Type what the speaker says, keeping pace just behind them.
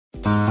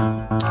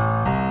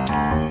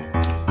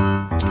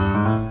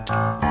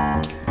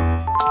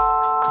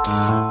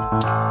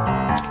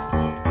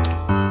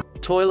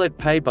Toilet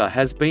paper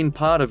has been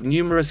part of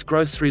numerous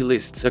grocery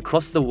lists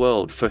across the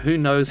world for who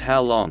knows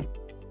how long.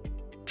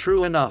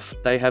 True enough,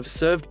 they have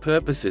served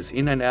purposes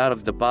in and out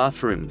of the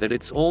bathroom that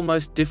it's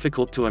almost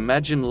difficult to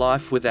imagine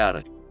life without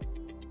it.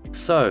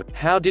 So,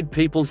 how did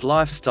people's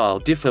lifestyle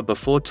differ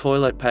before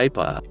toilet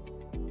paper?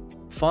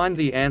 Find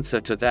the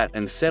answer to that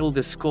and settle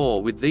the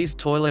score with these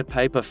toilet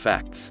paper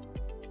facts.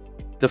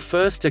 The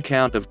first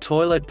account of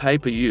toilet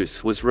paper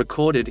use was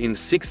recorded in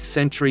 6th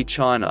century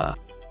China.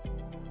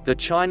 The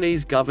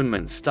Chinese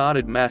government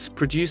started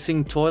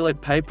mass-producing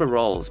toilet paper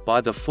rolls by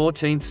the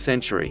 14th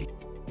century.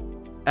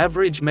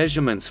 Average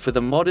measurements for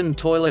the modern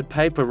toilet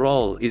paper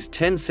roll is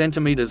 10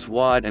 cm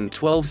wide and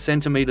 12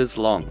 cm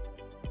long.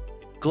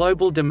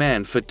 Global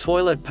demand for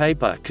toilet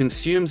paper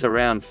consumes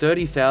around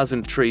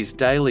 30,000 trees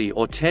daily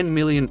or 10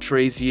 million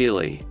trees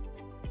yearly.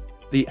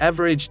 The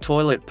average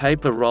toilet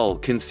paper roll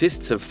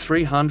consists of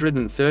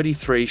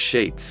 333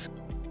 sheets.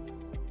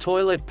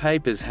 Toilet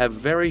papers have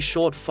very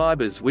short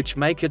fibers which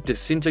make it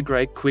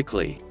disintegrate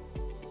quickly.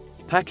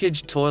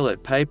 Packaged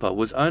toilet paper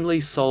was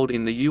only sold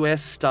in the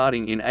US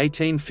starting in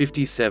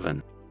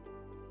 1857.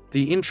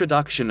 The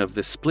introduction of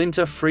the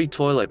splinter-free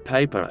toilet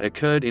paper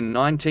occurred in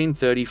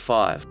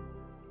 1935.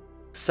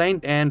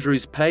 St.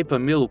 Andrew's Paper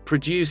Mill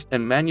produced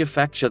and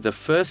manufactured the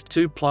first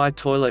two-ply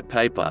toilet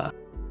paper.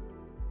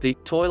 The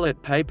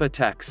toilet paper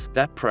tax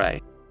that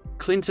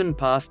Clinton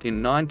passed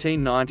in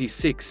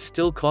 1996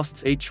 still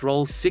costs each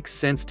roll 6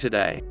 cents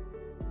today.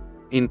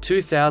 In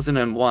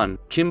 2001,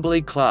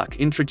 Kimberly-Clark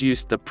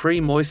introduced the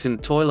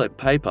pre-moistened toilet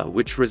paper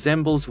which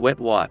resembles wet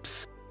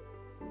wipes.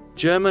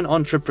 German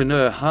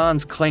entrepreneur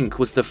Hans Klenk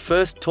was the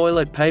first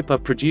toilet paper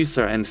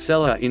producer and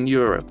seller in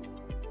Europe.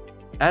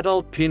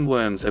 Adult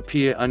pinworms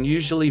appear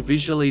unusually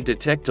visually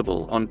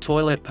detectable on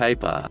toilet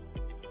paper.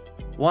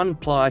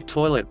 One-ply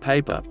toilet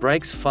paper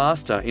breaks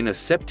faster in a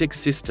septic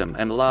system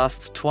and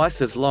lasts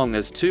twice as long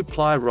as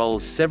two-ply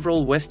rolls.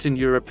 Several Western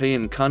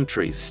European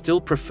countries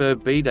still prefer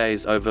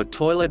bidets over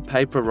toilet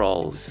paper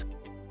rolls.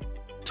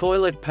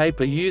 Toilet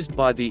paper used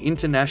by the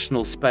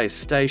International Space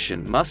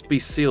Station must be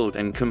sealed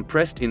and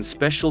compressed in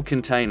special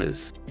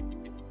containers.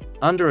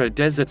 Under a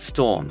desert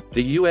storm,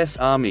 the U.S.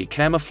 Army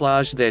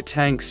camouflaged their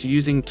tanks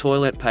using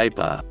toilet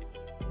paper.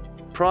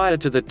 Prior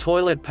to the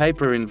toilet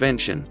paper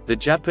invention, the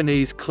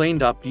Japanese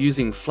cleaned up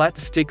using flat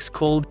sticks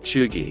called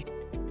chugi.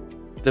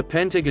 The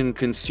Pentagon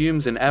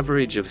consumes an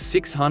average of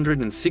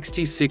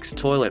 666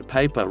 toilet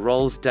paper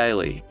rolls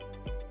daily.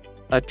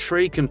 A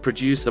tree can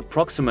produce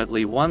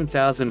approximately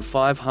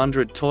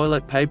 1,500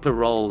 toilet paper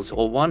rolls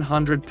or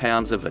 100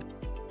 pounds of it.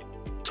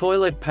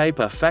 Toilet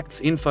paper facts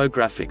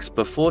infographics.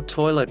 Before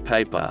toilet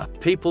paper,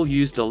 people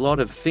used a lot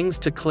of things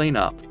to clean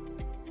up.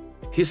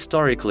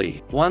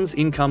 Historically, one's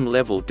income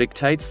level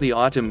dictates the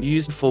item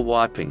used for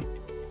wiping.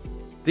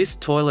 This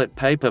toilet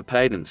paper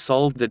patent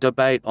solved the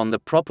debate on the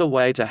proper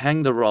way to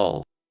hang the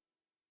roll.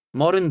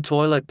 Modern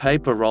toilet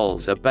paper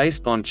rolls are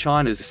based on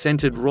China's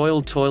scented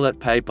royal toilet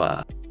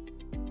paper.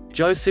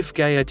 Joseph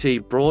Gaiety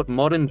brought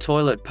modern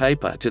toilet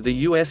paper to the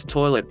US.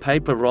 Toilet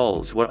paper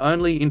rolls were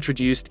only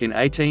introduced in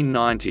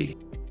 1890.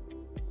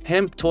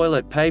 Hemp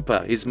toilet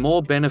paper is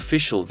more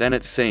beneficial than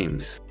it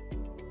seems.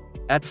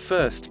 At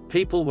first,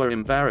 people were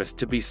embarrassed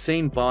to be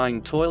seen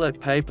buying toilet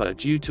paper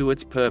due to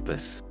its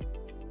purpose.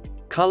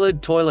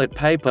 Colored toilet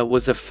paper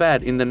was a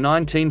fad in the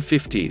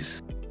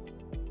 1950s.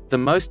 The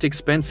most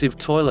expensive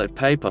toilet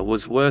paper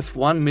was worth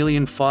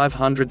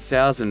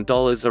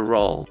 $1,500,000 a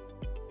roll.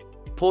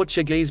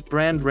 Portuguese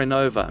brand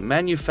Renova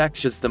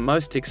manufactures the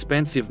most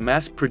expensive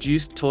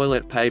mass-produced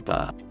toilet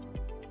paper.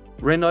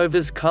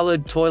 Renova's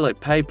colored toilet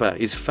paper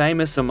is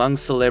famous among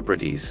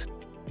celebrities.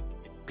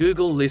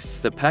 Google lists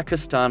the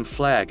Pakistan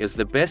flag as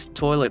the best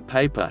toilet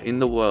paper in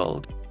the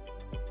world.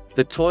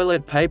 The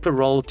toilet paper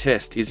roll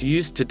test is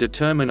used to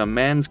determine a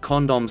man's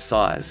condom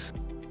size.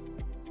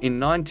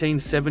 In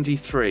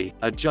 1973,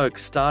 a joke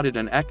started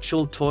an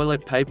actual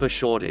toilet paper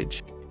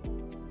shortage.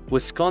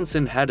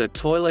 Wisconsin had a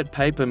toilet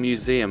paper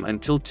museum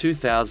until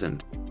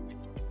 2000.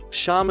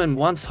 Charmin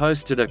once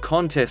hosted a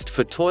contest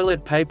for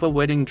toilet paper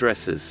wedding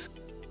dresses.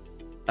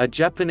 A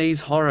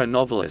Japanese horror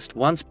novelist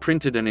once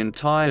printed an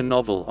entire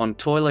novel on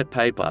toilet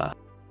paper.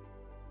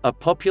 A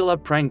popular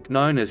prank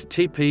known as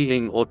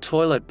TPing or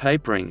toilet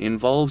papering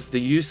involves the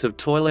use of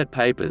toilet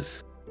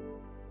papers.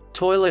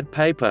 Toilet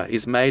paper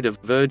is made of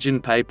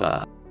virgin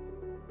paper.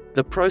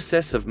 The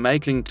process of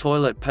making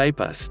toilet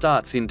paper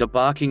starts in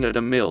debarking at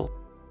a mill.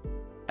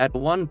 At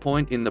one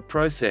point in the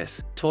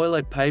process,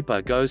 toilet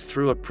paper goes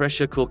through a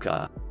pressure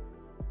cooker.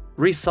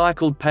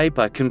 Recycled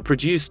paper can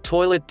produce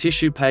toilet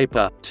tissue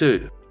paper,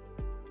 too.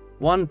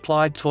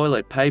 One-ply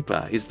toilet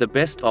paper is the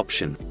best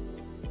option.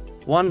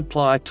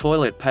 One-ply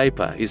toilet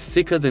paper is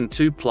thicker than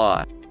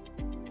two-ply.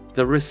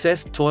 The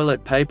recessed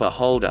toilet paper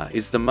holder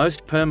is the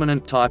most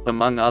permanent type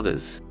among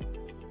others.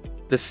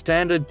 The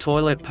standard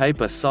toilet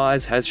paper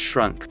size has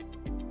shrunk.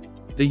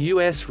 The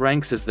US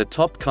ranks as the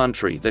top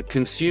country that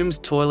consumes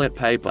toilet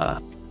paper.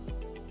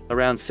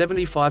 around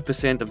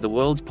 75% of the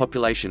world's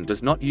population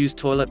does not use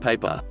toilet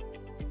paper.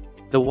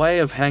 The way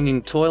of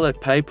hanging toilet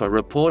paper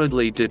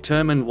reportedly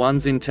determined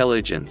one's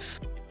intelligence.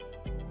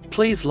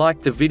 Please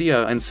like the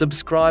video and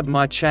subscribe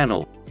my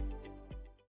channel.